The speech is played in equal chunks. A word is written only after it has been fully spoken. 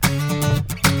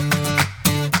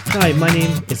Hi, my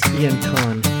name is Ian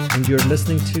Khan, and you're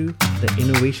listening to the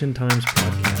Innovation Times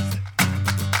podcast.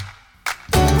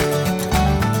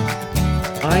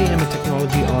 I am a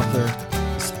technology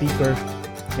author, speaker,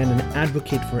 and an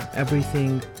advocate for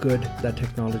everything good that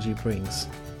technology brings.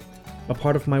 A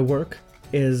part of my work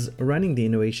is running the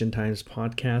Innovation Times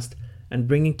podcast and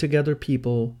bringing together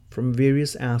people from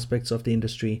various aspects of the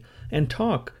industry and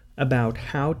talk about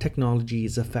how technology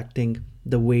is affecting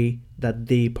the way that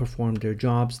they perform their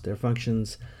jobs, their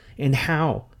functions, and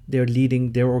how they're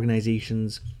leading their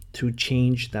organizations through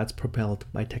change that's propelled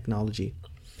by technology.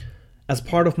 As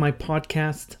part of my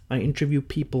podcast, I interview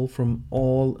people from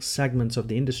all segments of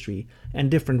the industry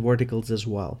and different verticals as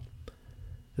well.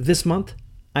 This month,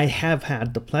 I have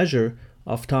had the pleasure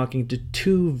of talking to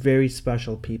two very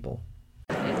special people.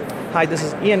 Hi, this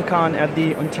is Ian Khan at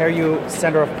the Ontario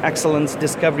Centre of Excellence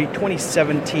Discovery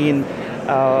 2017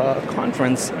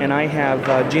 conference, and I have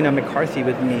Ginamccarthy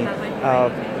with me,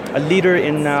 a leader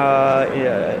in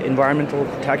environmental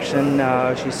protection.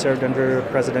 She served under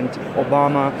President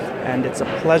Obama, and it's a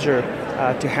pleasure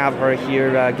to have her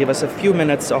here give us a few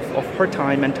minutes of her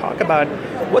time and talk about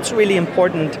what's really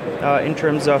important in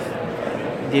terms of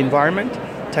the environment,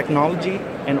 technology,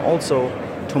 and also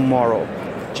tomorrow.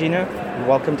 Gina,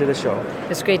 welcome to the show.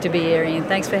 It's great to be here, Ian.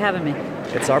 Thanks for having me.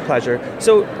 It's our pleasure.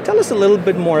 So tell us a little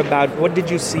bit more about what did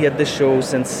you see at the show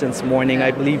since morning.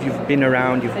 I believe you've been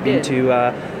around. You've been to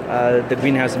the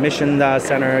Greenhouse Emission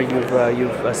Center.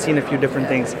 You've seen a few different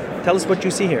things. Tell us what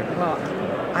you see here. Well,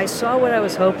 I saw what I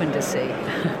was hoping to see,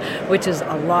 which is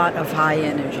a lot of high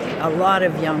energy, a lot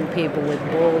of young people with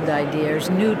bold ideas,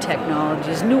 new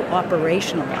technologies, new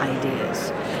operational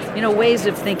ideas. You know, ways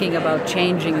of thinking about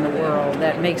changing the world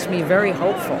that makes me very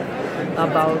hopeful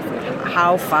about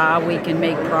how far we can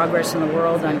make progress in the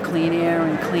world on clean air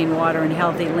and clean water and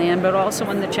healthy land, but also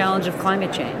in the challenge of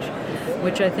climate change,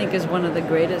 which I think is one of the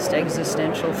greatest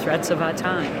existential threats of our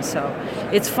time. So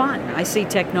it's fun. I see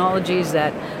technologies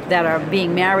that are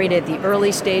being married at the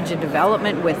early stage of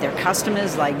development with their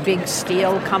customers, like big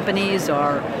steel companies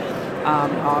or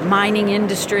mining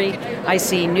industry. I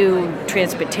see new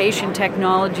transportation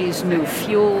technologies, new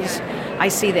fuels. I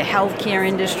see the healthcare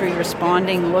industry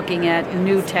responding, looking at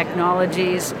new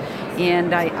technologies.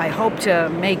 And I hope to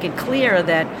make it clear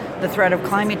that the threat of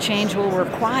climate change will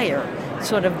require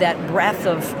sort of that breadth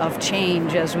of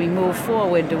change as we move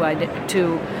forward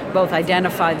to both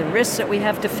identify the risks that we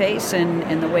have to face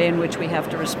and the way in which we have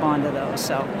to respond to those.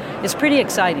 So it's pretty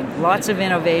exciting. Lots of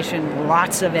innovation,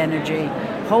 lots of energy,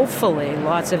 hopefully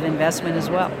lots of investment as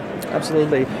well.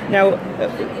 Absolutely. Now,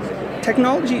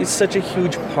 technology is such a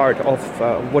huge part of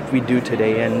what we do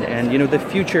today, and you know, the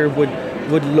future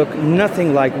would look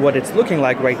nothing like what it's looking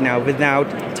like right now without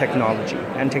technology,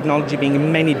 and technology being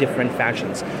in many different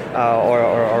fashions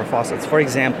or facets. For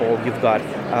example, you've got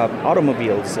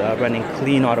automobiles, running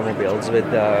clean automobiles with,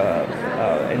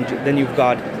 and then you've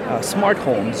got smart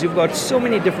homes. You've got so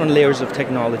many different layers of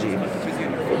technology.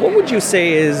 What would you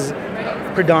say is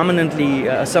predominantly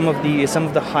some of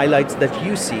the highlights that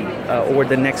you see over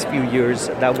the next few years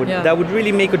that would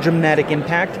really make a dramatic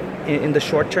impact in the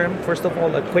short term? First of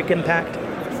all, a quick impact,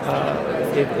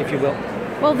 if you will.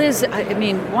 Well,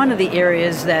 one of the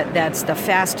areas that's the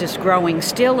fastest growing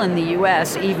still in the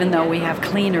U.S., even though we have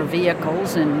cleaner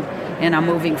vehicles and are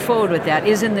moving forward with that,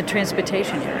 is in the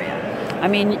transportation area. I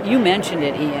mean, you mentioned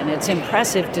it, Ian. It's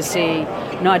impressive to see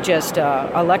not just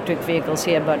electric vehicles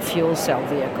here, but fuel cell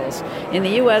vehicles. In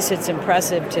the U.S., it's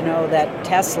impressive to know that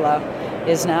Tesla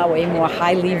is now a more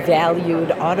highly valued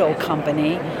auto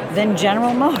company than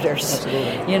General Motors.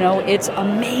 Absolutely. You know, it's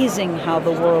amazing how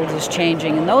the world is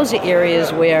changing. And those are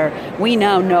areas where we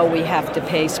now know we have to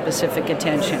pay specific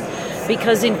attention.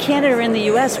 Because in Canada and the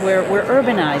U.S., we're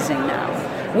urbanizing now.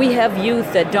 We have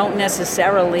youth that don't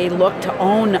necessarily look to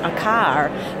own a car.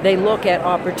 They look at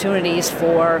opportunities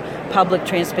for public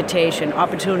transportation,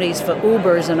 opportunities for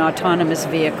Ubers and autonomous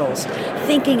vehicles,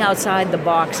 thinking outside the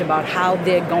box about how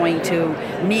they're going to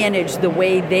manage the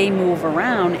way they move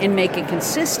around and make it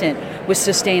consistent with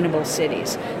sustainable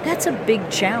cities. That's a big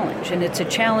challenge, and it's a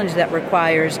challenge that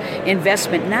requires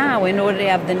investment now in order to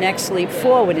have the next leap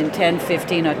forward in 10,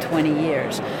 15, or 20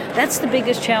 years. That's the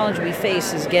biggest challenge we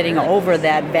face, is getting over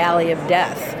that valley of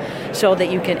death, so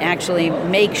that you can actually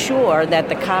make sure that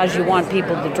the cars you want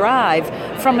people to drive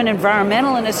from an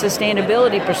environmental and a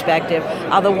sustainability perspective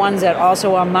are the ones that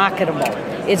also are marketable.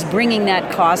 It's bringing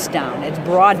that cost down. It's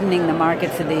broadening the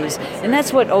market for these. And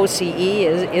that's what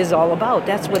OCE is all about.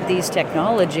 That's what these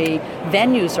technology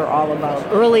venues are all about.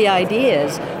 Early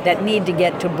ideas that need to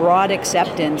get to broad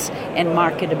acceptance and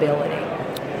marketability.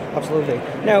 Absolutely.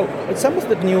 Now, some of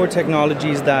the newer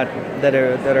technologies that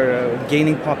are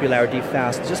gaining popularity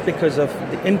fast, just because of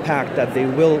the impact that they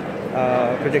will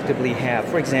predictably have.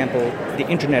 For example, the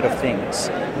Internet of Things,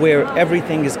 where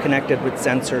everything is connected with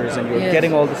sensors, and you're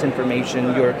getting all this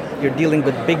information. You're dealing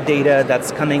with big data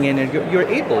that's coming in, and you're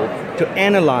able to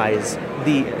analyze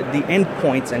the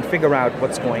endpoints and figure out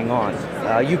what's going on.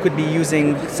 You could be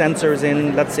using sensors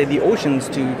in, let's say, the oceans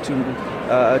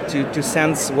to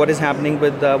sense what is happening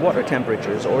with water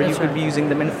temperatures, or you could be using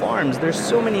them in farms. There's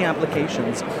so many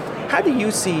applications. How do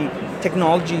you see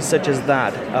technologies such as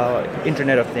that,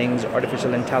 Internet of Things,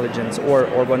 artificial intelligence, or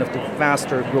one of the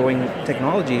faster growing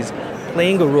technologies,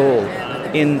 playing a role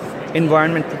in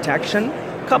environment protection,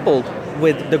 coupled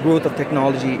with the growth of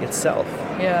technology itself?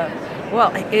 Yeah.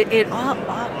 Well, it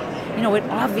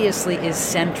obviously is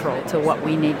central to what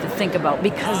we need to think about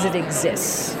because it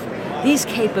exists. These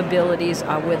capabilities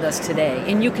are with us today,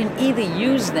 and you can either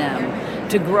use them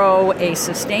to grow a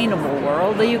sustainable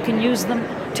world, or you can use them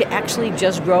to actually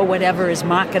just grow whatever is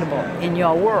marketable in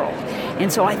your world.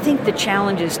 And so I think the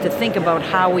challenge is to think about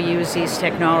how we use these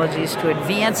technologies to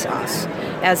advance us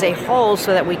as a whole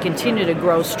so that we continue to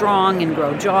grow strong and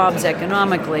grow jobs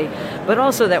economically, but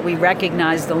also that we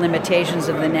recognize the limitations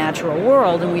of the natural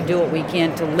world and we do what we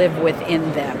can to live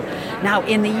within them. Now,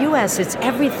 in the U.S., it's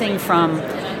everything from,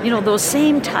 those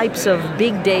same types of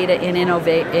big data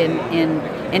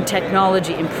and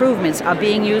technology improvements are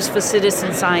being used for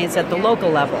citizen science at the local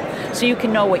level. So you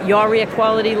can know what your air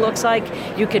quality looks like.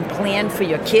 You can plan for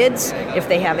your kids if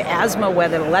they have asthma,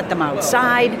 whether to let them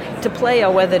outside to play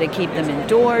or whether to keep them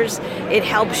indoors. It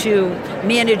helps you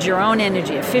manage your own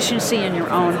energy efficiency in your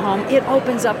own home. It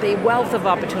opens up a wealth of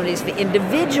opportunities for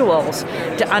individuals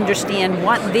to understand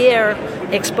what their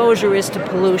exposure is to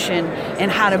pollution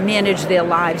and how to manage their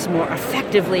lives more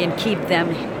effectively and keep them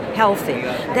healthy.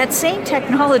 That same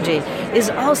technology is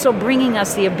also bringing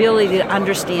us the ability to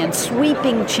understand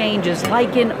sweeping changes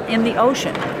like in the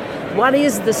ocean. What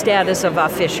is the status of our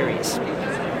fisheries?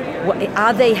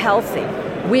 Are they healthy?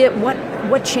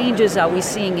 What changes are we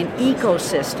seeing in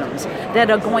ecosystems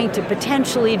that are going to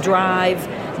potentially drive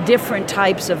different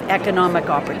types of economic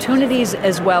opportunities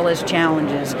as well as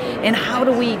challenges? And how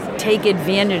do we take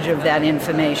advantage of that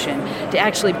information to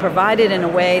actually provide it in a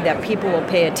way that people will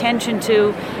pay attention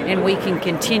to and we can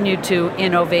continue to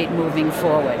innovate moving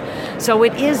forward? So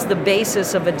it is the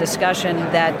basis of a discussion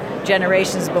that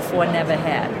generations before never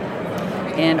had,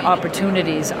 and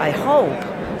opportunities, I hope,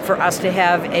 for us to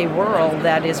have a world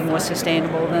that is more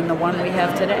sustainable than the one we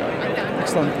have today.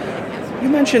 Excellent. You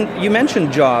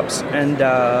mentioned jobs and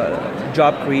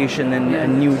job creation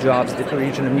and new jobs. The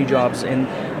creation of new jobs in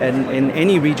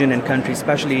any region and country,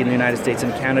 especially in the United States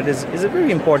and Canada, is a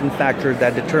very important factor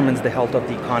that determines the health of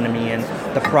the economy and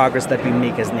the progress that we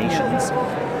make as nations.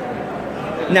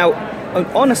 Now,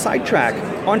 on a sidetrack,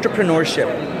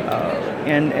 entrepreneurship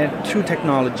and through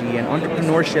technology and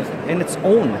entrepreneurship in its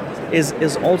own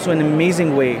is also an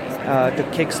amazing way to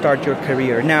kickstart your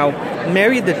career. Now,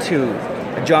 marry the two,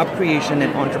 job creation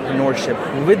and entrepreneurship,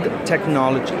 with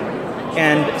technology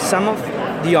and some of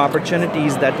the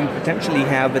opportunities that we potentially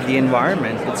have with the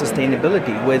environment, with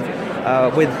sustainability,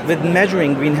 with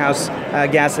measuring greenhouse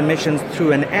gas emissions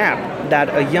through an app that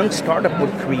a young startup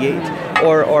would create,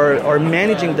 or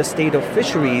managing the state of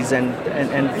fisheries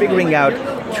and figuring out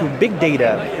through big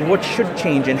data what should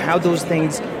change and how those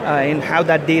things and how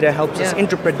that data helps us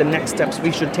interpret the next steps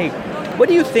we should take. What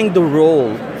do you think the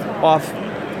role of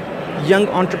young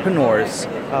entrepreneurs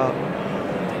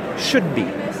should be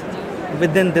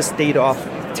within the state of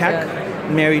tech,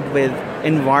 married with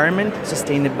environment,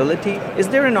 sustainability? Is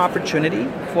there an opportunity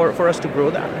for us to grow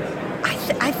that?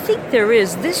 I think there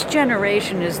is. This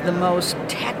generation is the most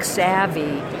tech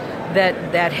savvy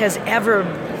that has ever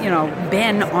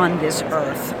been on this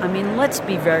earth. I mean, let's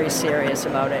be very serious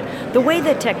about it. The way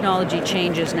that technology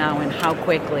changes now and how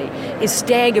quickly is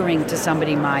staggering to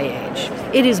somebody my age.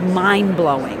 It is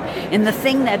mind-blowing. And the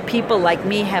thing that people like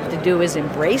me have to do is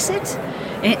embrace it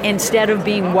instead of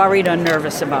being worried or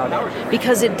nervous about it,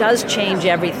 because it does change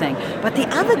everything. But the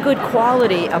other good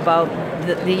quality about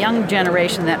the young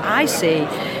generation that I see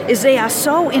is they are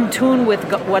so in tune with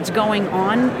what's going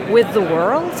on with the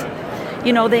world.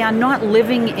 They are not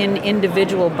living in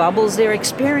individual bubbles. They're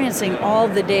experiencing all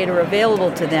the data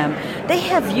available to them. They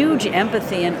have huge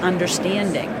empathy and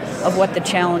understanding of what the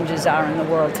challenges are in the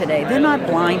world today. They're not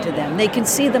blind to them. They can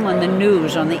see them on the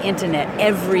news, on the internet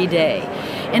every day.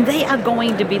 And they are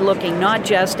going to be looking not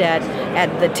just at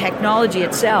the technology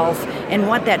itself and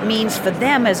what that means for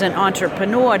them as an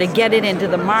entrepreneur to get it into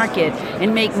the market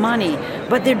and make money,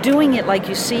 but they're doing it, like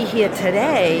you see here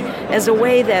today, as a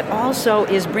way that also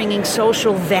is bringing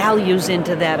social values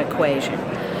into that equation.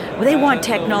 They want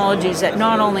technologies that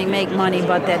not only make money,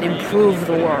 but that improve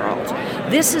the world.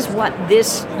 This is what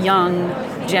this young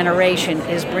generation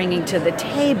is bringing to the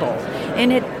table.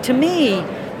 And to me,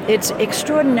 it's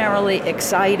extraordinarily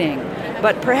exciting.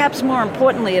 But perhaps more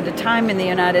importantly, at a time in the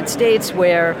United States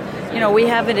where, we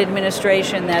have an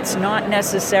administration that's not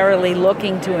necessarily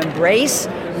looking to embrace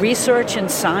research and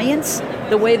science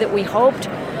the way that we hoped,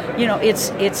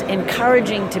 it's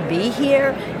encouraging to be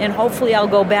here, and hopefully I'll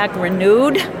go back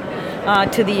renewed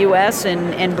to the U.S.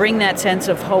 and bring that sense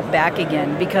of hope back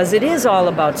again, because it is all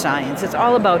about science, it's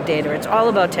all about data, it's all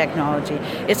about technology,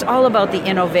 it's all about the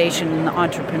innovation and the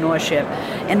entrepreneurship,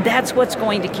 and that's what's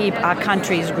going to keep our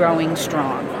countries growing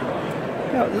strong.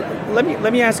 Now,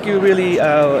 let me ask you really,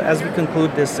 as we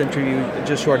conclude this interview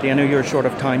just shortly, I know you're short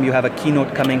of time, you have a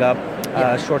keynote coming up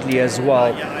shortly as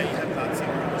well.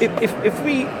 If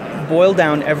we boil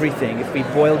down everything,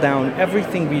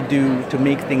 we do to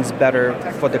make things better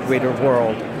for the greater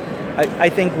world, I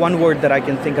think one word that I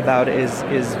can think about is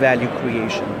value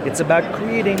creation. It's about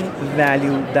creating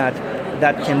value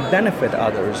that can benefit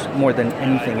others more than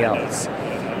anything else.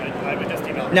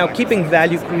 Now, keeping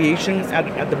value creation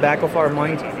at the back of our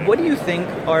minds, what do you think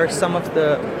are some of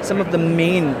the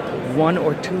main one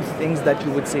or two things that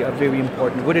you would say are very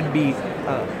important? Would it be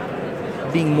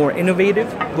being more innovative?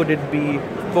 Would it be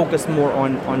focused more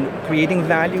on creating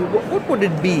value? What would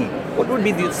it be? What would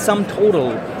be the sum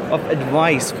total of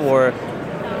advice for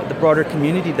the broader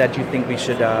community that you think we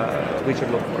should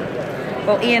look for?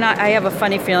 Well, Ian, I have a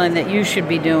funny feeling that you should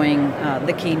be doing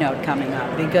the keynote coming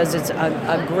up, because it's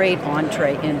a great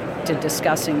entree into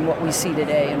discussing what we see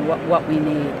today and what we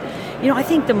need. I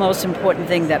think the most important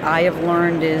thing that I have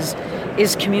learned is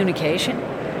communication.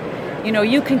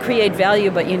 You can create value,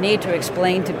 but you need to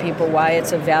explain to people why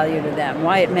it's of value to them,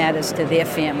 why it matters to their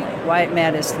family, why it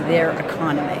matters to their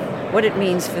economy, what it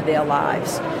means for their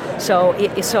lives.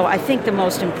 So I think the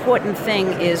most important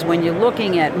thing is, when you're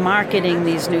looking at marketing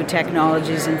these new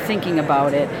technologies and thinking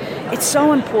about it, it's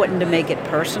so important to make it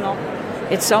personal.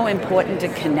 It's so important to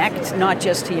connect not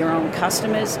just to your own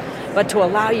customers, but to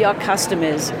allow your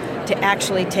customers to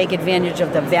actually take advantage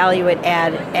of the value it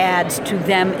adds to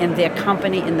them and their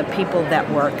company and the people that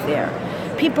work there.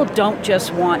 People don't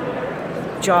just want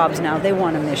jobs now, they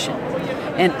want a mission.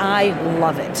 And I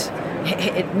love it.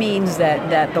 It means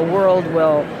that the world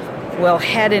will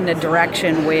head in a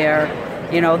direction where,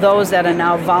 those that are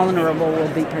now vulnerable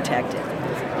will be protected.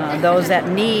 Those that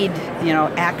need,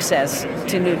 access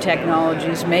to new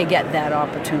technologies may get that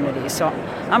opportunity. So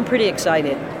I'm pretty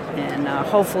excited, and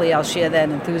hopefully I'll share that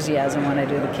enthusiasm when I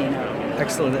do the keynote.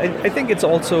 Excellent. I think it's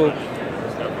also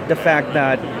the fact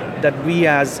that we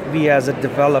as a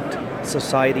developed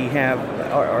society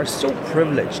are so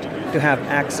privileged to have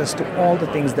access to all the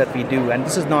things that we do, and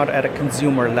this is not at a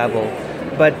consumer level,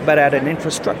 but at an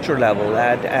infrastructure level.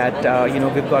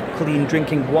 We've got clean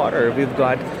drinking water, we've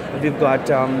got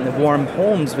warm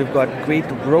homes, we've got great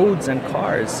roads and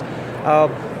cars,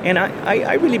 and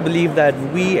I really believe that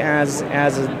we as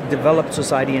a developed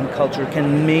society and culture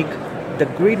can make the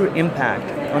greater impact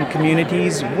on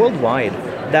communities worldwide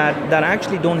that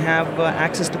actually don't have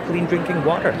access to clean drinking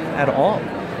water at all,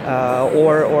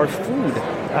 or food.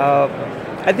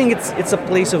 I think it's a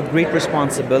place of great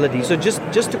responsibility. So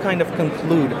just to kind of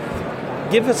conclude,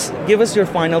 give us your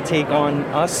final take on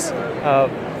us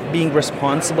being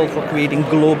responsible for creating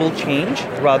global change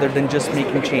rather than just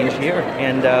making change here,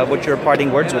 and what your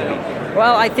parting words would be.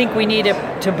 Well, I think we need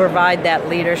to provide that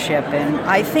leadership, and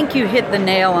I think you hit the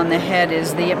nail on the head.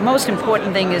 Is the most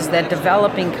important thing is that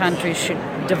developed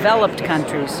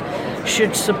countries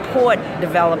should support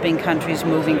developing countries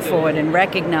moving forward and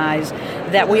recognize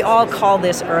that we all call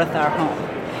this Earth our home.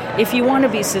 If you want to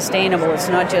be sustainable, it's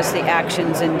not just the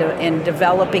actions in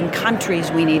developing countries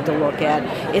we need to look at,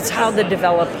 it's how the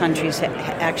developed countries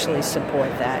actually support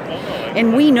that.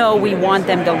 And we know we want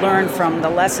them to learn from the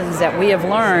lessons that we have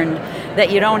learned,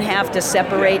 that you don't have to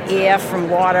separate air from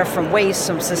water, from waste,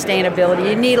 from sustainability.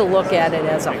 You need to look at it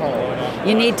as a whole.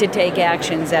 You need to take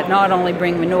actions that not only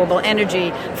bring renewable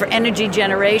energy for energy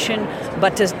generation,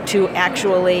 but to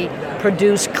actually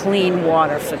produce clean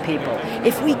water for people.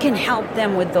 If we can help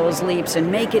them with those leaps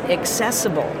and make it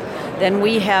accessible, then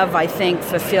we have, I think,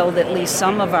 fulfilled at least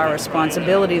some of our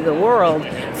responsibility to the world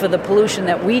for the pollution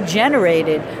that we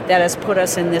generated that has put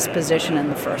us in this position in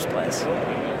the first place.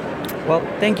 Well,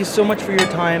 thank you so much for your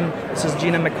time. This is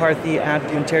Ginamccarthy at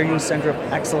the Ontario Centre of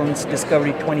Excellence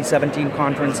Discovery 2017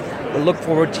 conference. We look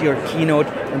forward to your keynote,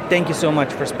 and thank you so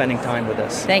much for spending time with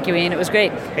us. Thank you, Ian. It was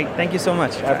great. Hey, thank you so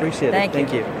much. I appreciate it.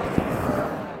 Thank you.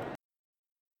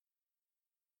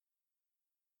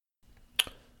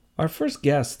 Our first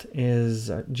guest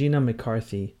is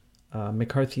Ginamccarthy.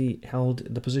 McCarthy held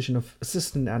the position of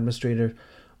Assistant Administrator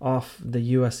of the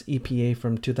U.S. EPA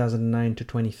from 2009 to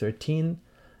 2013.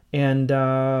 And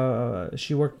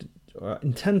she worked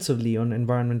intensively on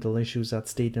environmental issues at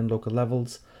state and local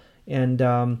levels, and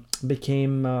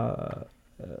became the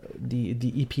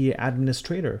EPA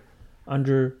administrator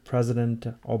under President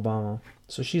Obama.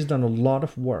 So she's done a lot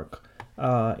of work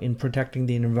in protecting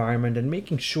the environment and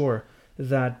making sure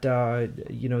that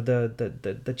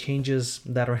the changes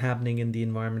that are happening in the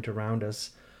environment around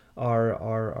us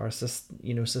are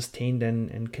sustained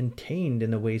and contained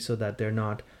in a way so that they're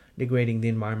not degrading the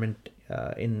environment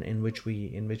in which we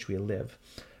live.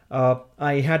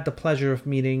 I had the pleasure of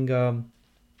meeting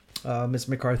Ms.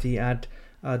 McCarthy at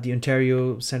the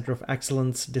Ontario Centre of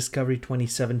Excellence Discovery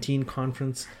 2017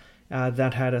 conference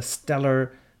that had a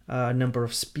stellar number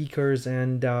of speakers,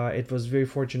 and it was very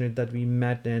fortunate that we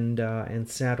met and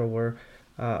sat over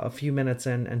a few minutes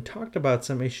and talked about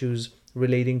some issues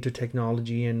relating to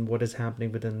technology and what is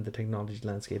happening within the technology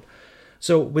landscape.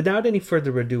 So without any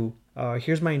further ado,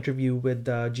 here's my interview with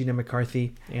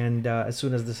Ginamccarthy, and as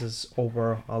soon as this is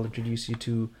over, I'll introduce you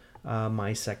to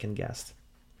my second guest.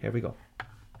 Here we go.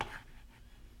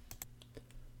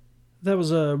 That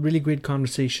was a really great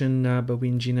conversation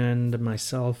between Gina and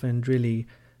myself, and really,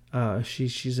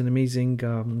 she's an amazing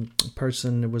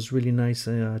person. It was really nice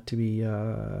to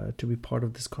be part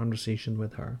of this conversation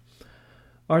with her.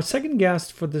 Our second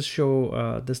guest for this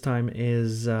show this time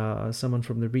is someone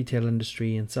from the retail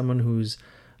industry and someone who's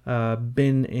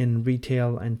been in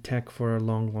retail and tech for a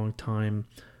long, long time.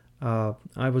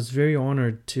 I was very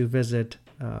honored to visit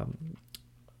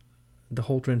the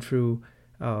Holtrenfrew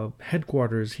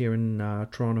headquarters here in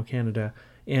Toronto, Canada,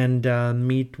 and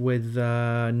meet with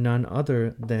none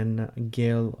other than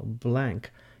Gale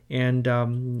Blank. And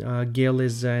Gale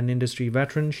is an industry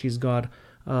veteran. She's got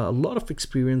a lot of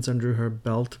experience under her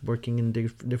belt working in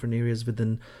different areas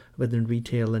within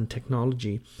retail and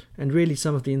technology. And really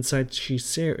some of the insights she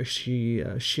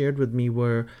shared with me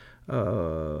were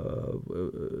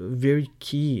very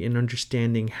key in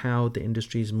understanding how the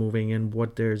industry is moving and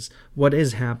what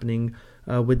is happening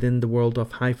within the world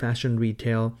of high fashion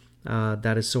retail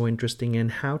that is so interesting,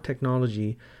 and how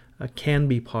technology can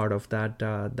be part of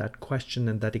that question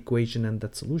and that equation and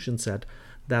that solution set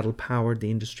that'll power the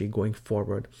industry going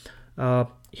forward.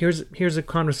 Here's a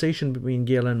conversation between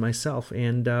Gale and myself,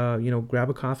 and grab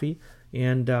a coffee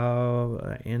and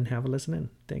have a listen in.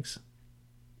 Thanks.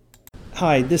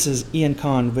 Hi, this is Ian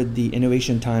Khan with the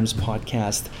Innovation Times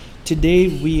podcast. Today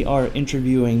we are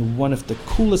interviewing one of the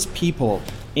coolest people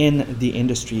in the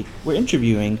industry. We're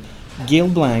interviewing Gale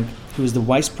Blank, who is the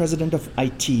Vice President of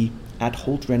IT at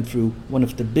Holtrenfrew, one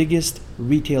of the biggest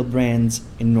retail brands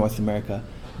in North America.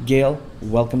 Gale,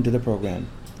 welcome to the program.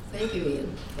 Thank you,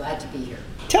 Ian. Glad to be here.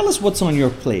 Tell us what's on your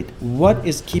plate. What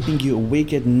is keeping you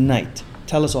awake at night?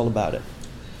 Tell us all about it.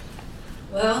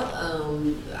 Well,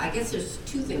 I guess there's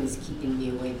two things keeping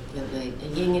me awake at night, a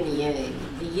yin and a yang.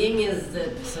 The yin is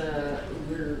that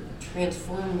we're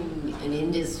transforming an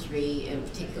industry, and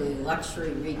particularly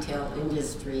luxury retail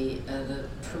industry, at a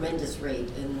tremendous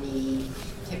rate, and the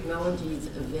technologies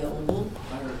available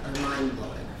are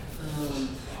mind-blowing.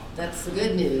 That's the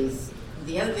good news.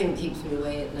 The other thing that keeps me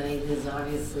awake at night is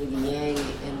obviously the yang,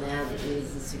 and that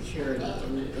is the security,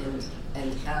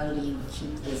 and how do you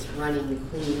keep this running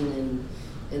clean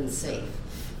and safe.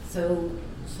 So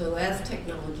as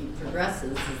technology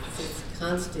progresses, it's a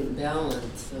constant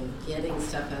balance of getting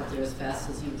stuff out there as fast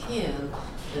as you can,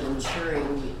 but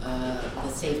ensuring the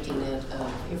safety net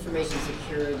of information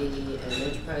security and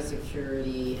enterprise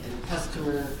security and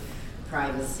customer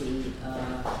privacy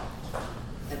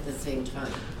at the same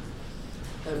time.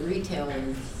 But retail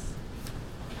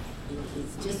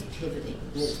it's just pivoting,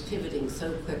 and it's pivoting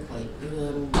so quickly.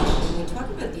 When we talk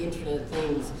about the Internet of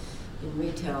Things in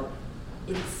retail,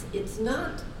 it's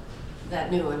not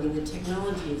that new. I mean, the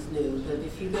technology is new, but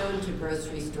if you go into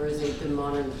grocery stores, they've been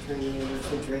monitoring their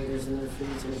refrigerators and their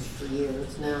freezers for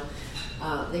years now.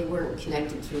 They weren't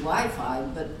connected through Wi-Fi,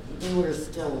 but they were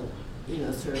still,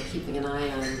 sort of keeping an eye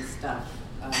on stuff.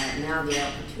 Now the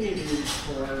opportunity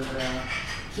for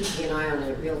keeping an eye on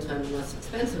it real time and less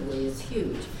expensively is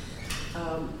huge.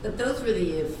 But those were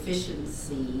the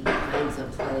efficiency kinds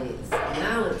of plays.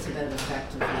 Now it's about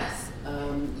effectiveness.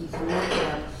 You can look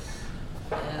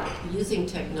at using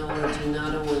technology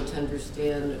not only to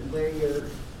understand where your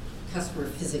customer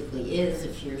physically is,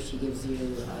 if he or she gives you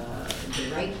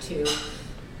the right to,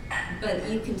 but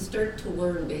you can start to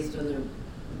learn based on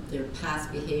their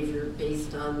past behavior,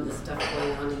 based on the stuff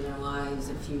going on in their lives.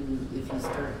 If you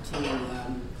start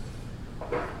to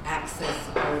access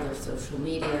all their social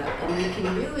media, and you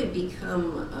can really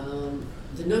become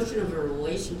the notion of a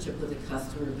relationship with a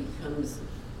customer becomes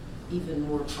even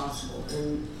more possible.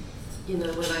 And when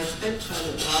I spent time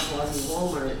at Loblaws and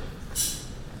Walmart,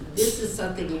 this is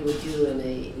something you would do in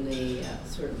a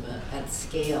sort of at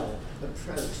scale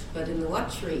approach. But in the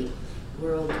luxury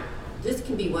world, this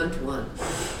can be one-to-one.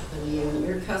 I mean,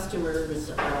 your customers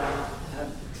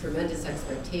have tremendous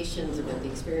expectations about the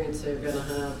experience they're going to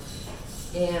have,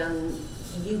 and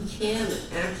you can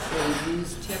actually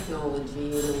use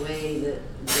technology in a way that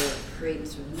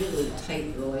creates really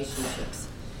tight relationships.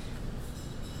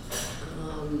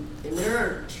 And there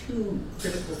are two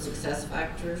critical success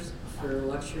factors for a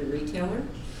luxury retailer,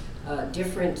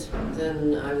 different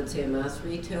than, I would say, a mass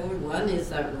retailer. One is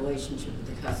that relationship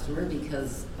with the customer,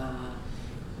 because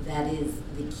that is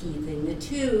the key thing.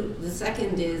 The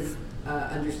second is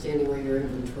understanding where your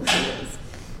inventory is,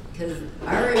 because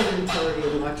our inventory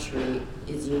in luxury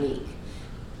is unique.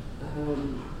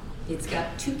 It's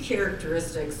got two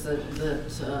characteristics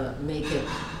that make it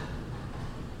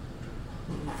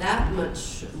that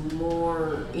much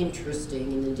more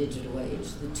interesting in the digital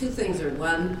age. The two things are,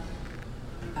 one,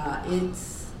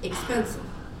 it's expensive.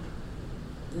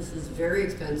 This is very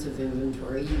expensive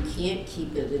inventory. You can't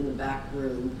keep it in the back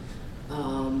room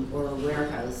or a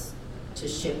warehouse to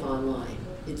ship online.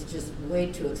 It's just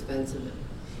way too expensive.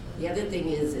 The other thing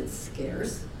is it's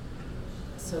scarce.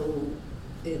 So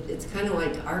it's kind of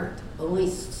like art. Only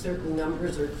certain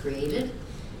numbers are created,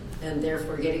 and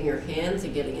therefore getting your hands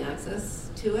and getting access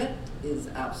to it is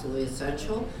absolutely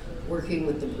essential. Working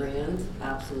with the brands,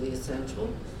 absolutely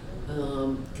essential,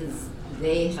 because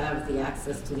they have the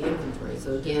access to the inventory.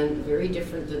 So again, very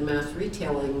different than mass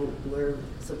retailing, where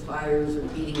suppliers are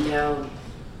beating down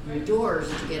your doors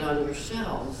to get on your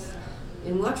shelves.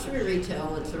 In luxury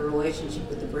retail, it's a relationship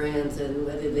with the brands, and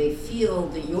whether they feel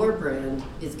that your brand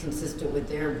is consistent with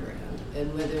their brand,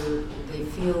 and whether they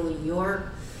feel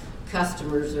your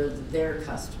customers are their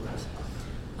customers.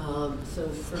 So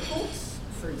for Holtz,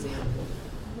 for example,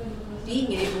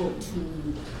 being able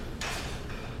to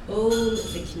own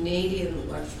the Canadian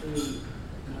luxury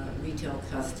retail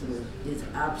customer is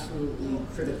absolutely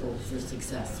critical for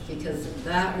success, because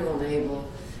that will enable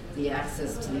the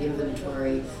access to the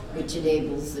inventory, which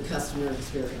enables the customer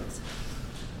experience.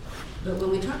 But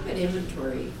when we talk about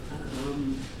inventory,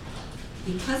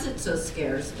 because it's so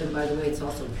scarce, and by the way, it's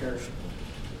also perishable.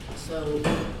 So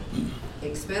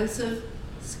expensive,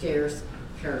 scarce,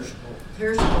 perishable.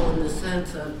 Perishable in the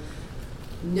sense of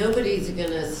nobody's going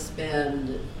to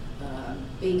spend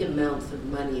big amounts of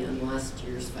money on last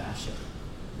year's fashion.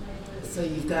 So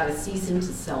you've got a season to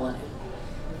sell it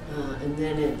in, and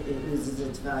then it loses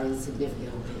its value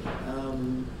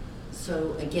significantly.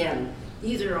 So again,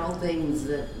 these are all things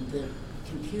that the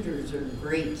computers are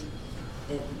great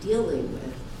at dealing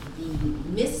with. The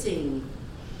missing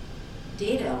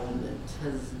data element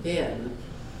has been,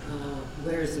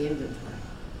 where's the inventory?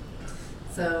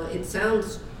 So it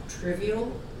sounds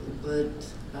trivial, but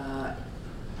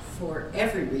for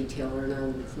every retailer, and I'll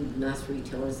include mass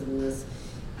retailers in this,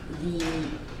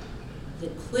 the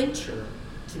clincher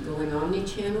to going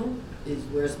omni-channel is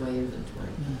where's my inventory?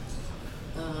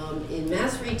 In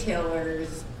mass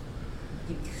retailers,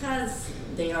 because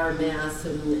they are mass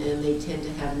and they tend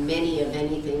to have many of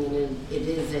anything, and it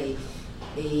is a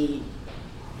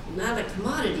not a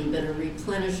commodity, but a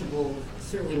replenishable,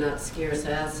 certainly not scarce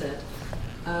asset.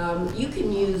 You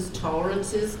can use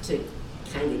tolerances to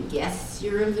kind of guess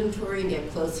your inventory and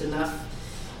get close enough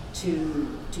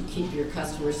to keep your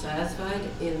customer satisfied.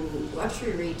 In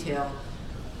luxury retail,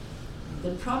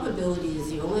 the probability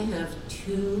is you only have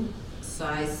 2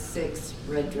 size 6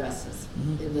 red dresses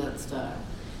in that style.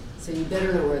 So you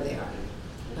better know where they are.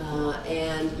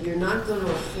 And you're not going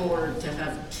to afford to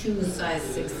have 2 size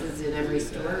 6s in every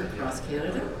store across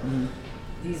Canada.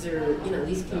 These are,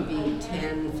 these can be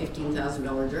 $10,000,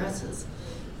 $15,000 dresses.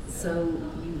 So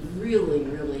you really,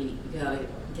 really got to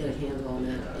get a handle on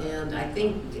that. And I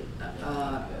think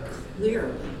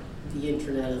clearly the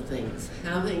Internet of Things,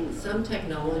 having some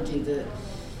technology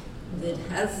that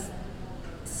has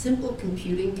simple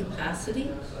computing capacity,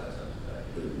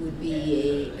 would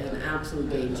be an absolute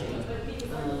game changer.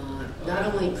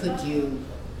 Not only could you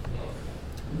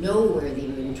know where the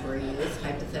inventory is,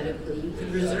 hypothetically, you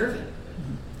could reserve it.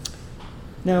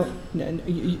 Now,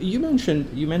 you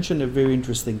mentioned a very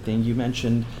interesting thing. You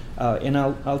mentioned, and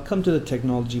I'll come to the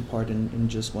technology part in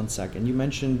just one second. You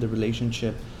mentioned the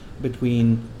relationship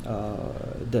between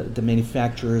the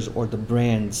manufacturers or the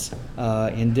brands,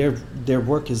 and their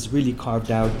work is really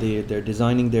carved out. They're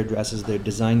designing their dresses, they're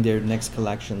designing their next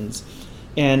collections.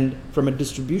 And from a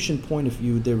distribution point of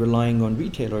view, they're relying on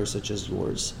retailers such as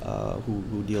yours,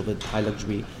 who deal with high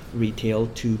luxury retail,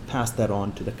 to pass that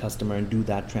on to the customer and do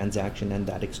that transaction and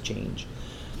that exchange.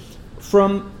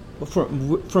 From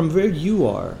where you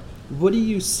are, what do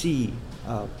you see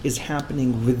is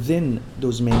happening within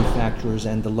those manufacturers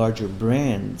and the larger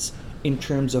brands in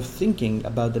terms of thinking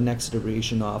about the next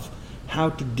iteration of how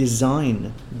to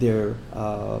design their,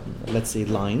 let's say,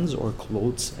 lines or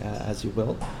clothes, as you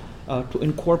will, to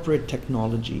incorporate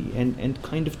technology and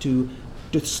kind of to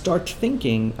start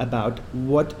thinking about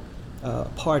what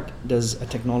part does a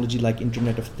technology like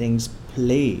Internet of Things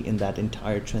play in that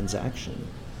entire transaction?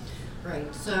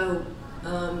 Right. So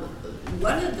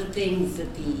one of the things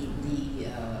that the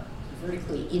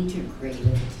vertically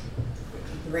integrated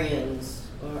brands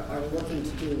are looking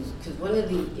to do is, because one of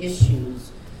the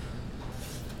issues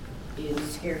in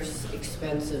scarce,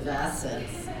 expensive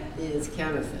assets is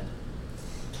counterfeit.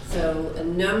 So a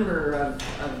number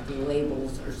of the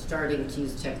labels are starting to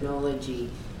use technology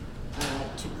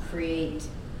to create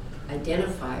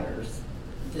identifiers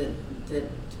that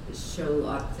show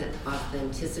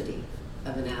authenticity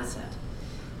of an asset.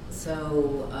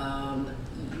 So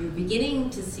you're beginning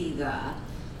to see that.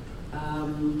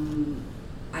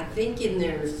 I think in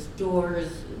their stores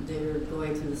they're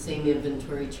going through the same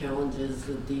inventory challenges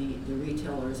that the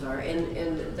retailers are,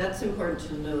 and that's important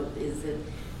to note, is that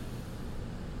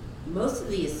most of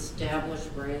the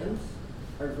established brands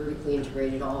are vertically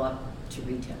integrated all up to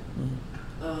retail,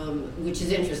 which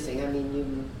is interesting. I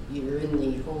mean, you're in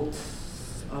the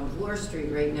Holtz on Bloor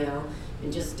Street right now,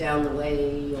 and just down the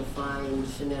way you'll find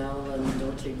Chanel and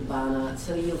Dolce & Gabbana.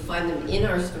 So you'll find them in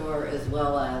our store as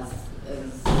well as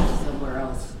somewhere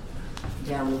else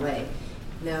down the way.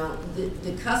 Now,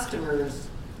 the customers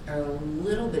are a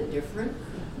little bit different.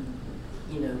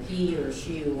 You know, he or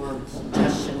she who wants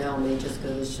just Chanel may just go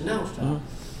to the Chanel shop.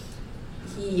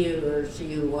 He or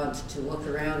she who wants to look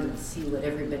around and see what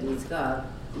everybody's got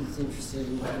is interested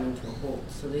in going to a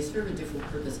Holtz. So they serve a different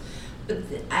purpose. But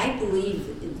I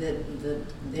believe that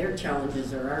their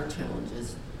challenges are our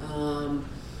challenges.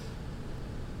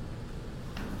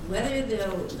 Whether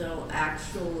they'll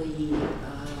actually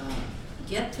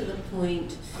get to the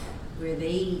point where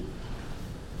they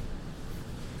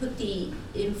put the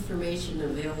information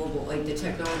available, like the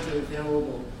technology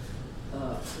available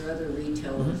for other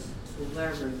retailers to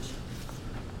leverage,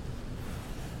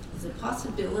 is a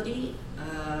possibility.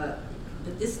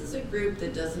 But this is a group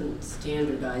that doesn't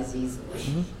standardize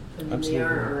easily. I mean, they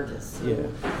are artists.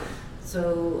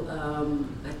 So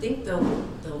I think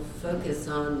they'll focus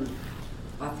on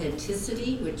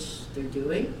authenticity, which they're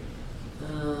doing,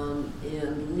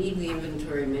 and leave the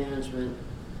inventory management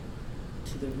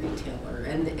to the retailer.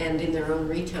 And in their own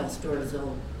retail stores,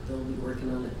 they'll be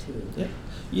working on it too. Yeah.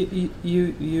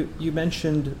 You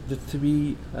mentioned the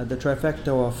trifecta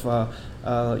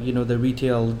of the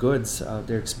retail goods.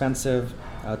 They're expensive,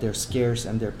 they're scarce,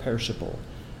 and they're perishable.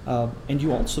 And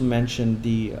you also mentioned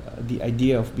the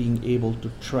idea of being able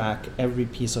to track every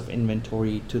piece of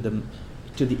inventory to the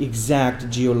exact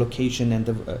geolocation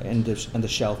and the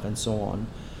shelf and so on.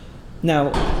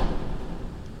 Now,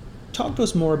 talk to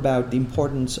us more about the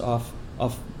importance of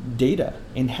data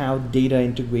and how data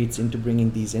integrates into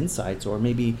bringing these insights, or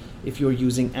maybe if you're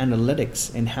using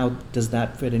analytics, and how does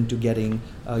that fit into getting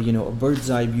a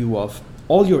bird's eye view of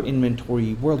all your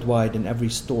inventory worldwide in every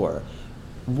store.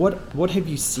 What have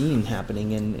you seen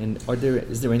happening, and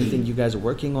is there anything you guys are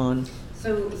working on?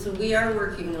 So we are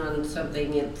working on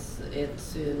something.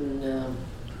 It's in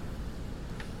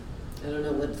I don't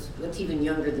know what's even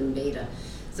younger than beta.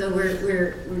 So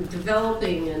we're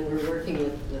developing, and we're working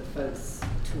with folks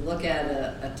to look at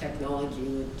a technology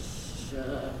which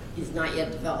is not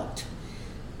yet developed,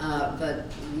 but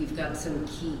we've got some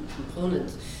key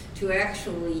components to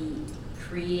actually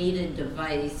create a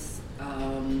device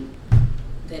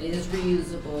that is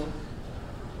reusable,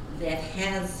 that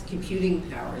has computing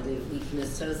power that we can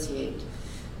associate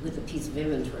with a piece of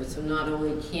inventory. So not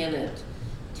only can it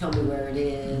tell me where it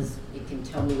is, it can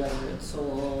tell me whether it's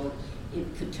sold, it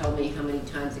could tell me how many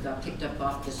times it got picked up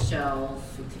off the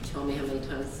shelf, it could tell me how many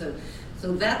times.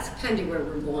 So that's kind of where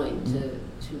we're going,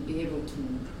 to be able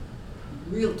to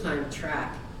real-time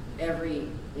track every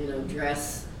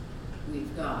dress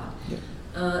we've got. Yeah.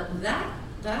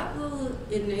 that will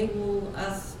enable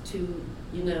us to,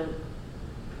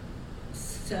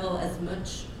 sell as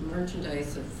much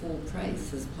merchandise at full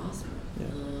price as possible.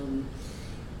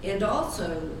 Yeah. And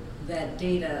also that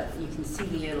data, you can see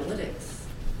the analytics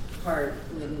part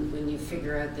when you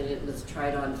figure out that it was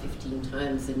tried on 15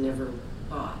 times and never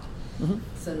bought. Mm-hmm.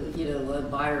 So, a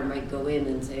buyer might go in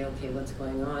and say, okay, what's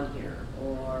going on here?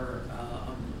 Or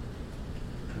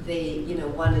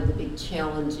one of the big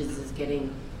challenges is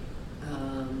getting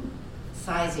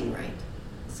sizing right.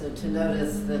 So to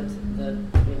notice that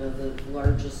the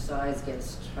largest size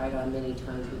gets tried on many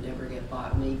times but never get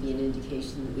bought may be an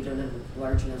indication that we don't have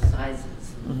large enough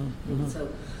sizes. Mm-hmm. And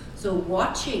so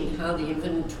watching how the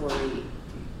inventory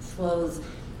flows,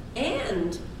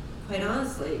 and quite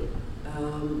honestly,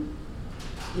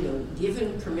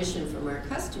 given permission from our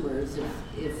customers,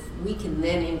 if we can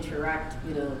then interact,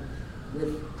 with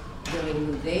knowing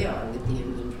who they are with the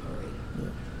inventory,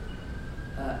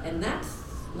 and that's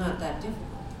not that difficult.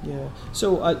 Yeah.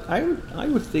 So I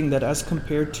would think that as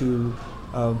compared to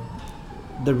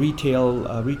the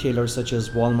retailers such as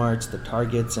Walmart's, the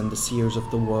Targets, and the Sears of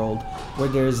the world, where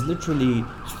there's literally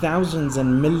thousands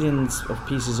and millions of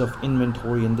pieces of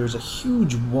inventory and there's a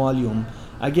huge volume,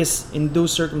 I guess in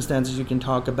those circumstances you can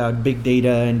talk about big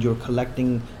data and you're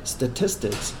collecting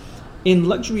statistics. In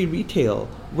luxury retail,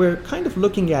 we're kind of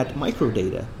looking at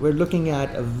microdata. We're looking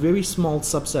at a very small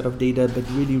subset of data, but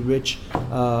really rich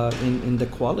in the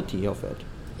quality of it.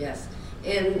 Yes,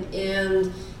 and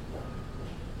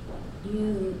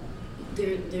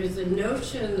there's a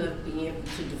notion of being able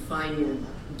to define your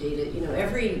data.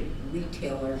 Every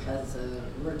retailer has a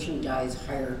merchandise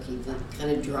hierarchy that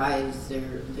kind of drives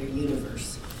their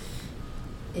universe.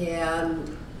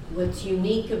 And what's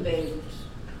unique about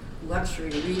luxury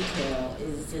retail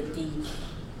is that the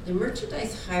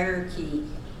merchandise hierarchy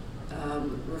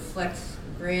reflects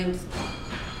brands,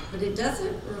 but it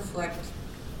doesn't reflect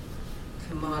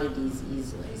commodities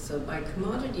easily. So by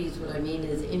commodities, what I mean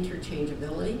is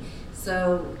interchangeability.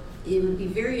 So it would be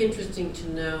very interesting to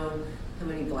know how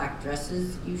many black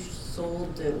dresses you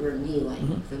sold that were knee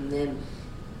length, and then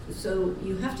so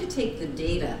you have to take the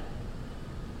data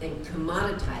and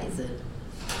commoditize it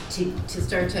to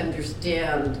start to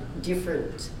understand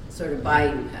different sort of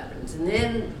buying patterns. And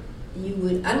then you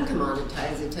would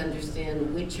uncommoditize it to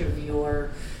understand which of your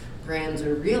brands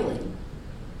are really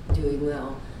doing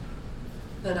well.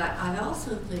 But I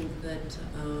also think that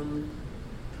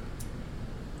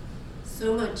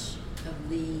so much of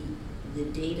the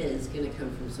data is going to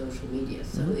come from social media.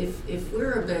 So if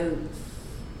we're about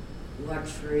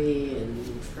luxury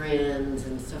and trends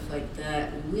and stuff like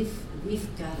that,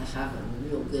 we've got to have a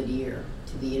real good ear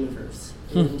to the universe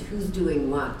and who's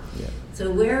doing what. Yeah. So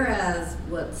whereas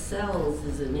what sells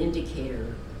is an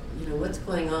indicator, what's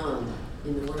going on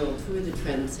in the world, who are the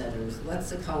trendsetters,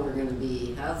 what's the color going to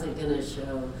be, how's it going to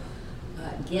show,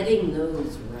 getting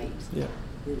those right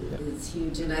is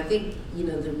huge. And I think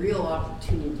the real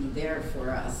opportunity there for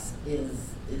us is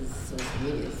social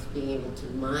media, is being able to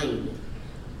mine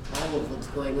all of what's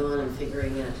going on and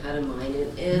figuring out how to mine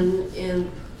it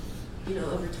and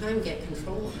over time get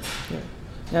control of it. Yeah.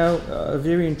 Now, a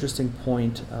very interesting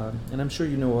point, and I'm sure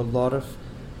you know a lot of,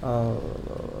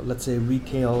 let's say,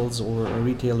 retailers,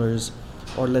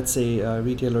 or let's say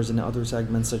retailers in other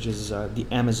segments such as the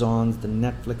Amazons, the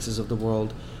Netflixes of the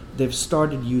world. They've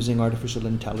started using artificial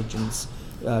intelligence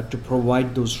to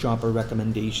provide those shopper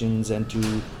recommendations and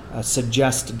to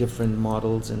suggest different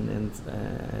models and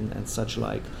such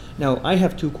like. Now, I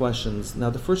have two questions. Now,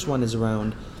 the first one is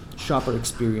around shopper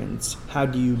experience. How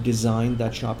do you design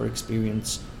that shopper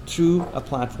experience through a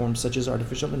platform such as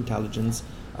artificial intelligence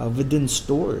within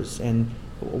stores? And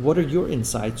what are your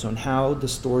insights on how the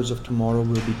stores of tomorrow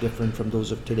will be different from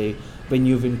those of today when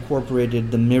you've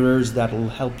incorporated the mirrors that will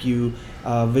help you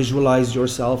visualize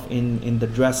yourself in the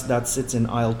dress that sits in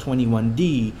aisle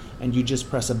 21D, and you just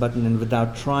press a button, and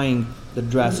without trying the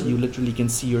dress, you literally can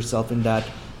see yourself in that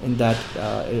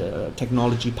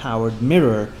technology-powered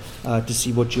mirror to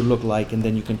see what you look like, and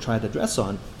then you can try the dress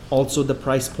on. Also, the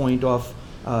price point of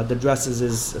the dresses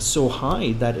is so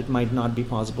high that it might not be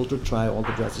possible to try all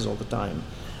the dresses all the time.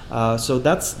 So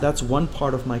that's one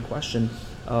part of my question.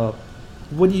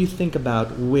 What do you think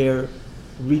about where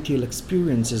retail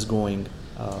experience is going?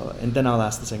 And then I'll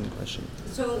ask the second question.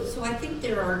 So I think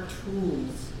there are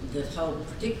tools that help,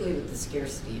 particularly with the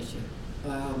scarcity issue.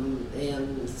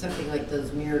 And something like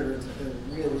those mirrors are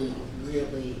really,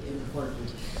 really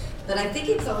important. But I think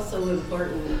it's also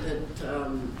important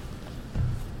that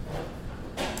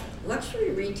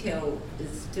luxury retail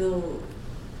is still,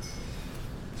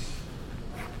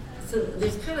 so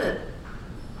there's kind of,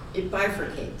 it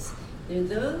bifurcates. There are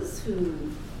those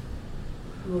who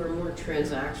are more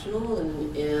transactional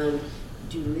and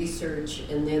do research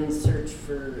and then search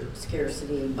for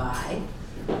scarcity and buy,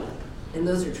 and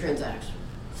those are transactional.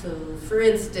 So, for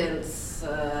instance,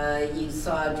 you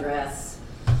saw a dress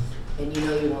and you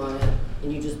know you want it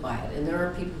and you just buy it, and there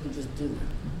are people who just do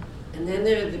that. And then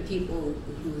there are the people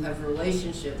who have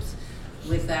relationships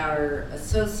with our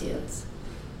associates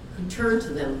who turn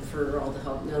to them for all the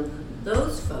help. Now,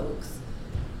 those folks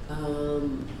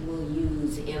will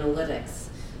use analytics,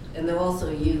 and they'll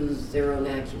also use their own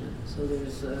acumen. So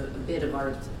there's a bit of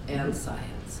art and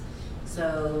science.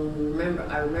 So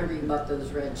I remember you bought those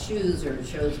red shoes, or it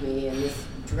shows me, and this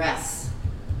dress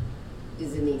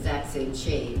is in the exact same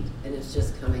shade, and it's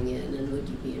just coming in, and would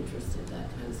you be interested, that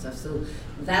kind of stuff. So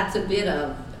that's a bit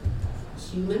of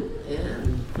human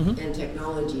and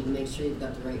technology to make sure you've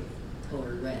got the right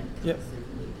color red. Yep.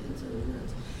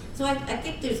 So I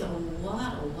think there's a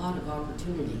lot of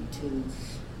opportunity to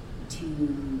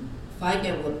find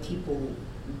out what people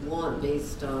want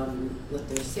based on what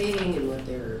they're saying and what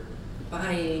they're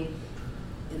buying,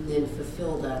 and then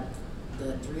fulfill that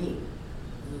dream.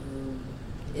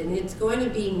 And it's going to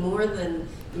be more than,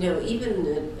 even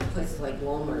at a place like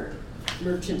Walmart,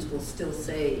 merchants will still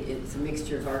say it's a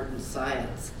mixture of art and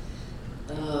science.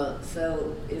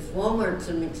 So if Walmart's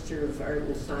a mixture of art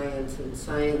and science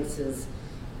is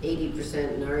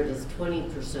 80% and art is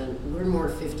 20%, we're more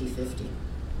 50-50.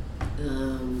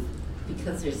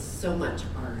 Because there's so much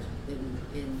art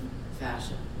in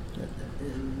fashion.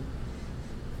 And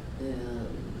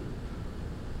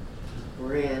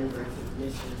brand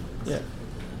recognition. Yeah.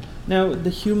 Now,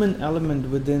 the human element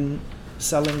within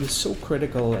selling is so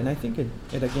critical, and I think it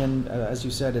again, as you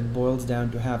said, it boils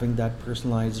down to having that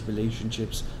personalized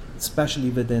relationships, especially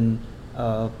within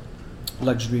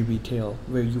luxury retail,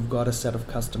 where you've got a set of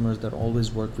customers that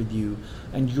always work with you,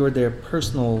 and you're their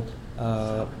personal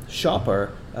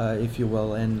shopper, if you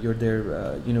will, and you're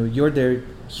their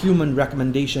human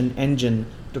recommendation engine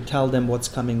to tell them what's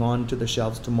coming on to the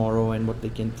shelves tomorrow and what they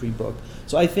can pre-book.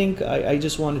 So I think I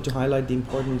just wanted to highlight the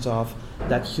importance of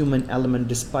that human element,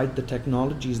 despite the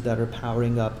technologies that are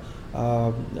powering up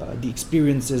the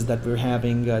experiences that we're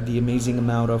having, the amazing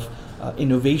amount of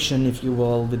innovation, if you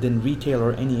will, within retail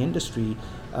or any industry.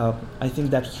 I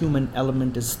think that human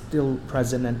element is still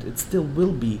present, and it still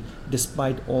will be,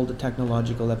 despite all the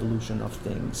technological evolution of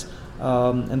things.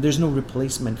 And there's no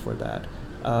replacement for that.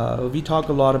 We talk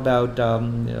a lot about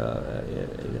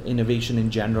innovation in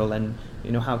general, and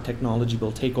how technology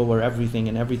will take over everything,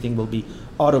 and everything will be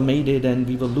automated, and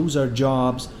we will lose our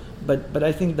jobs. But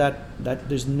I think that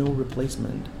there's no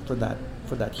replacement for that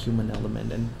human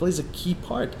element, and plays a key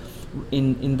part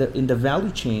in the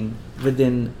value chain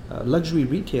within luxury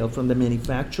retail, from the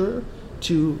manufacturer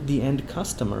to the end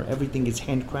customer. Everything is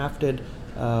handcrafted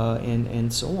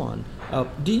and so on.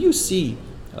 Do you see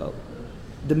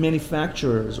the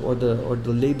manufacturers or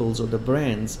the labels or the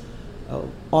brands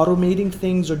automating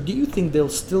things, or do you think they'll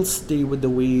still stay with the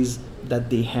ways that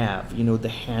they have? The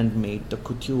handmade, the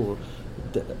couture.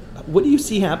 What do you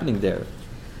see happening there?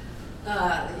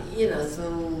 So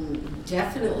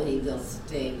definitely they'll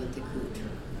stay with the couture.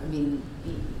 I mean,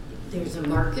 there's a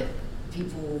market,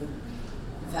 people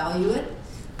value it,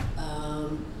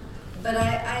 but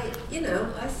I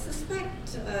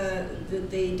suspect that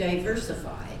they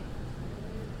diversify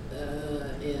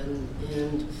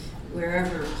and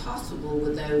wherever possible,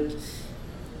 without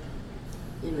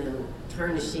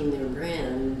tarnishing their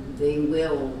brand, they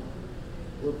will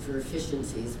look for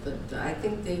efficiencies. But I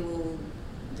think they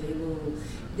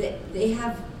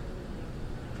have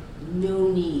no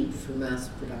need for mass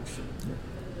production.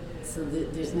 So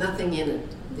there's nothing in it.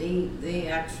 They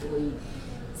actually,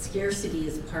 scarcity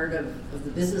is part of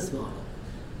the business model,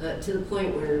 to the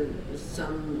point where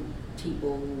some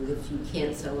people, if you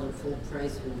can't sell at full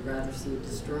price, would rather see it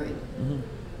destroyed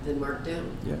than marked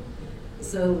down. Yeah.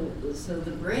 So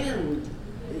the brand,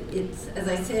 it's, as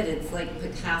I said, it's like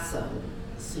Picasso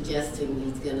suggesting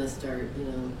he's going to start,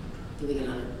 doing it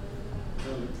on a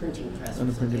printing press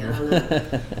or something. I don't know.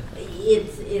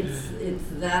 It's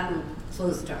that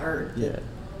close to art. Yeah.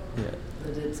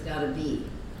 But it's got to be.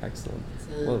 Excellent.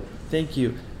 Well, thank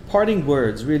you. Parting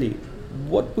words, really.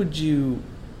 What would you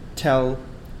tell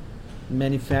what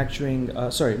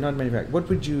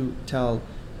would you tell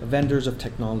vendors of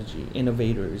technology,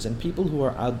 innovators, and people who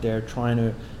are out there trying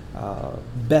to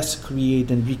best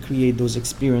create and recreate those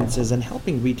experiences, and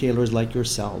helping retailers like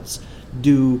yourselves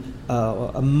do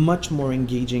a much more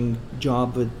engaging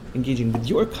job with engaging with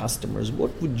your customers?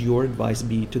 What would your advice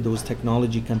be to those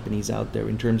technology companies out there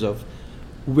in terms of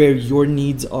where your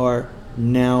needs are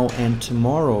now and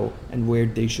tomorrow, and where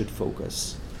they should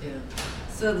focus. Yeah.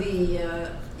 So you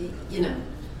know,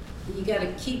 you got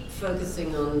to keep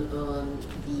focusing on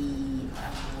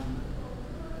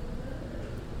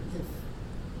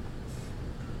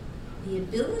the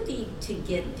ability to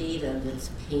get data that's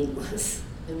painless.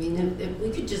 I mean, if we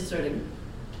could just sort of,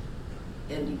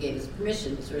 and you gave us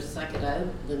permission to sort of suck it out,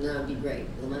 then that would be great.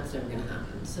 Well, that's never going to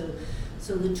happen.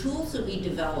 So the tools that we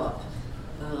develop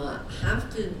have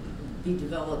to be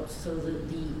developed so that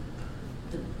the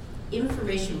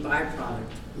information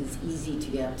byproduct is easy to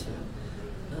get to.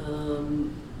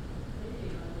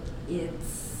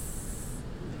 It's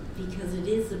because it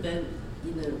is about,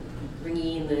 you know,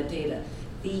 bringing in that data.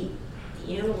 The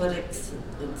analytics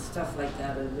and stuff like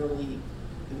that are really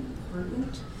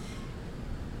important,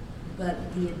 but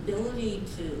the ability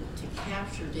to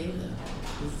capture data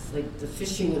is like the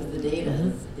fishing of the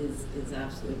data is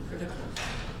absolutely critical.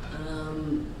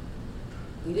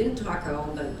 We didn't talk at all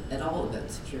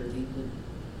about security, but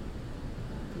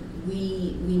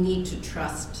we need to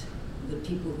trust the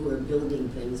people who are building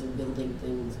things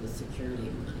with security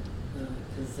in mind,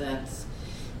 because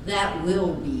that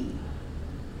will be,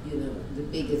 you know, the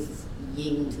biggest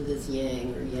yin to this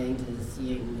yang or yang to this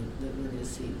yin that we're going to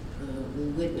see. We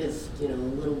witnessed, you know,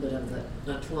 a little bit of that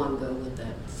not too long ago with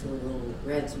that little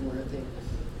ransomware thing,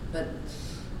 but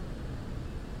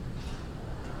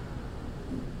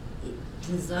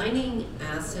designing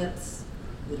assets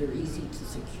that are easy to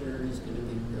secure is going to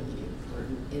be really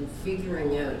important, and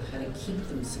figuring out how to keep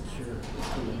them secure is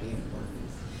going to be important.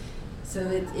 So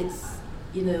it's,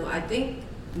 you know, I think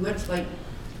much like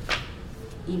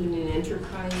even in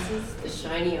enterprises, the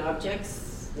shiny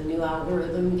objects, the new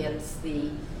algorithm gets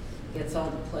all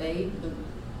the play,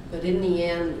 but in the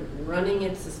end, running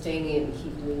it, sustaining it, and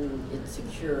keeping it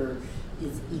secure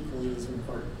is equally as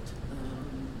important.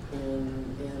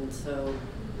 And so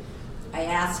I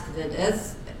ask that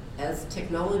as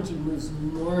technology moves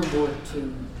more and more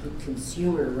to the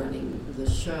consumer running the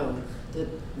show, that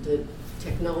the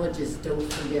technologists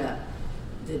don't forget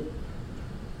that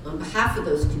on behalf of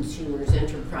those consumers,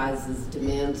 enterprises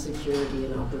demand security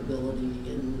and operability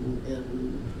and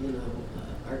you know,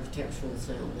 architectural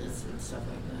soundness and stuff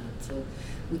like that. So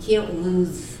we can't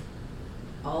lose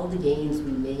all the gains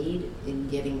we made in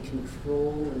getting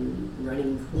control and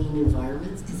running clean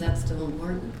environments, because that's still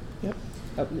important. Yep.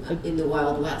 In the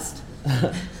Wild West.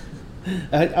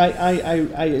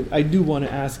 I do want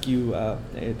to ask you a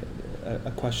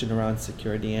question around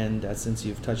security, and since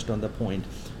you've touched on the point,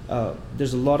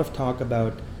 there's a lot of talk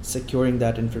about securing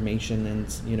that information,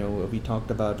 and you know, we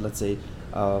talked about, let's say,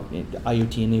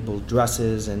 IoT-enabled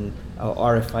dresses and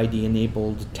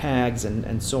RFID-enabled tags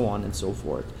and so on and so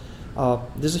forth.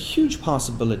 There's a huge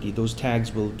possibility those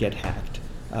tags will get hacked.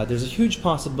 There's a huge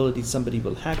possibility somebody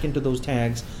will hack into those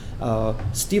tags,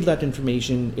 steal that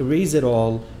information, erase it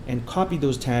all, and copy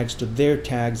those tags to their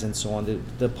tags and so on.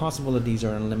 The possibilities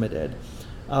are unlimited.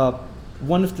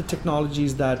 One of the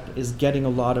technologies that is getting a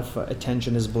lot of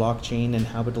attention is blockchain, and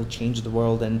how it'll change the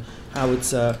world, and how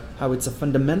it's a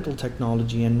fundamental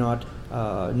technology and not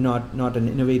an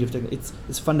innovative thing.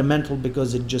 It's fundamental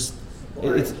because it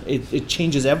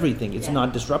changes everything. It's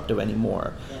not disruptive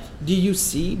anymore. Yeah. Do you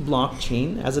see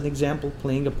blockchain as an example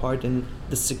playing a part in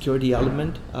the security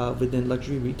element within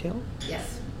luxury retail?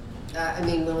 Yes. I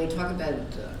mean, when we talk about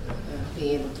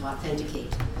being able to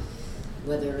authenticate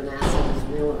whether an asset is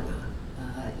real or not,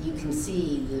 you can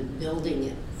see that building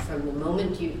it from the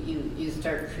moment you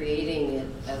start creating it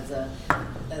as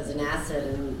an asset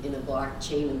in a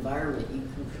blockchain environment, you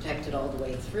can protect it all the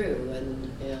way through.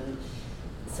 And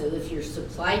so if your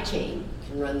supply chain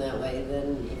can run that way,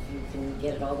 then if you can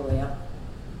get it all the way up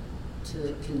to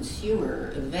the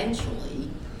consumer eventually,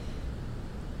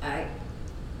 I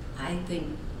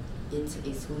think it's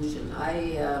a solution.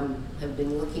 I have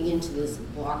been looking into this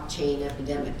blockchain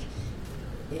epidemic,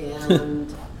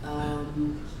 and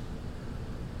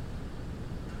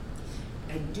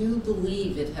I do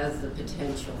believe it has the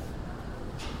potential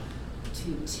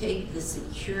to take the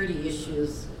security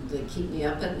issues that keep me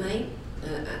up at night,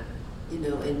 you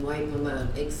know, and wipe them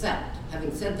out. Except,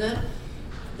 having said that,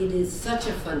 it is such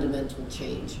a fundamental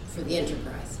change for the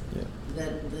enterprise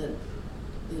that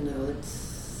you know,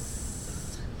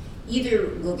 it's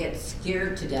either we'll get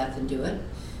scared to death and do it,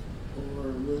 or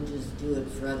we'll just do it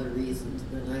for other reasons.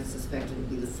 But I suspect it will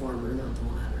be the former, not the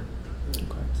latter.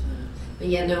 Okay. But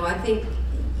yeah, no, I think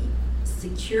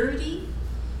security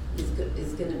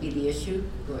is going to be the issue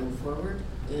going forward.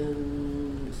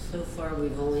 And so far,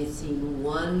 we've only seen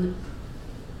one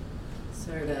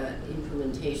sort of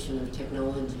implementation of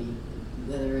technology,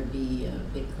 whether it be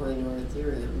Bitcoin or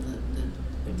Ethereum,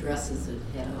 that addresses it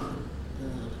head on,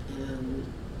 and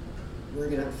we're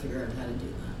going to have to figure out how to do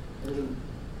that. I mean,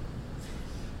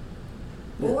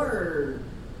 or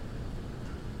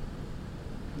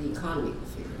the economy will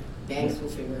figure it out. Banks will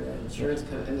figure it out. Insurance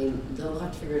companies, I mean, they'll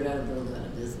have to figure it out or they'll go out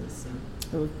of business.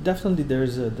 So. Definitely,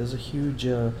 there's a huge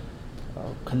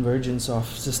convergence of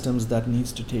systems that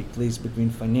needs to take place between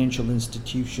financial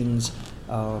institutions,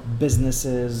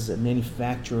 businesses,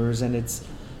 manufacturers, and it's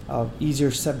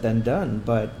easier said than done.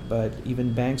 But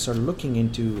even banks are looking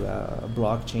into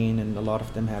blockchain, and a lot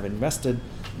of them have invested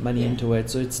money into it.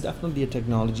 So it's definitely a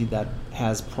technology that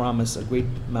has promise, a great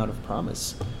amount of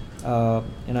promise.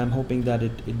 And I'm hoping that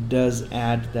it does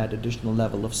add that additional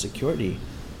level of security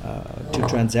to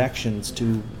transactions,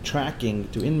 to tracking,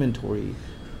 to inventory.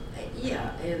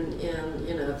 Yeah, and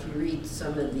if you read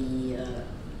some of the,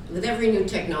 with every new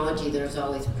technology, there's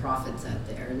always prophets out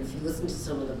there, and if you listen to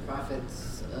some of the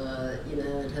prophets,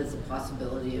 it has the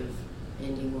possibility of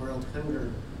ending world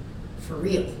hunger for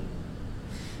real.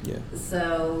 Yeah.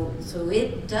 So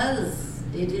it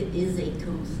is a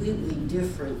completely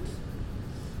different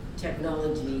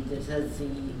technology that has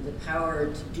the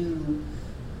power to do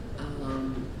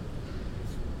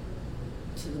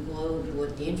to the globe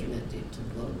what the internet did to the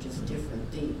globe, just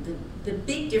different. The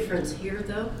big difference here,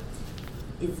 though,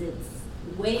 is it's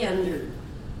way under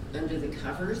the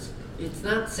covers. It's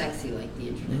not sexy like the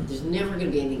internet. Mm-hmm. There's never going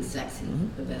to be anything sexy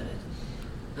about it.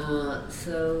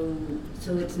 So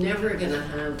it's never going to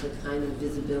have the kind of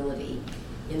visibility,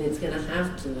 and it's going to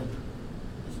have to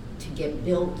get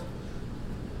built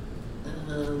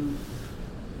on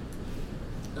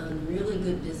really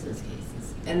good business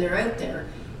cases, and they're out there.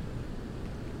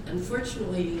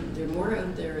 Unfortunately, they're more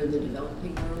out there in the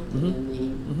developing world than in the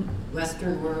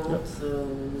Western world. Yep. So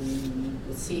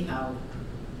we'll see how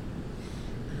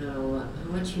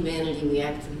much humanity we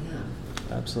actually have.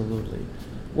 Absolutely.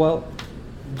 Well,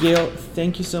 Gale,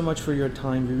 thank you so much for your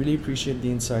time. We really appreciate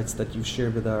the insights that you've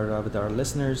shared with our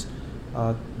listeners.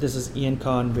 This is Ian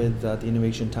Kahn with the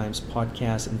Innovation Times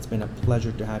podcast, and it's been a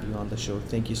pleasure to have you on the show.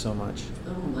 Thank you so much.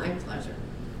 Oh, my pleasure.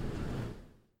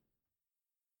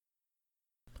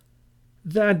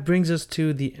 That brings us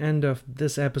to the end of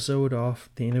this episode of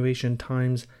the Innovation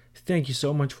Times. Thank you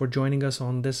so much for joining us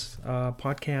on this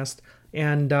podcast,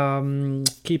 and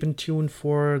keep in tune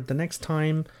for the next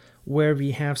time, where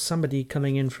we have somebody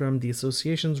coming in from the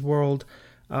associations world,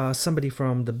 somebody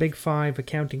from the big 5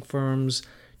 accounting firms,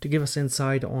 to give us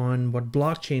insight on what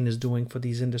blockchain is doing for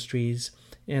these industries.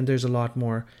 And there's a lot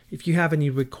more. If you have any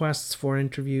requests for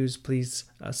interviews, please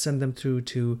send them through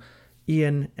to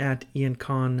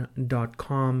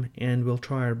ian@iancon.com, and we'll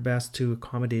try our best to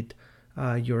accommodate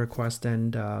your request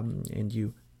and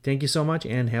you. Thank you so much,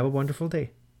 and have a wonderful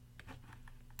day.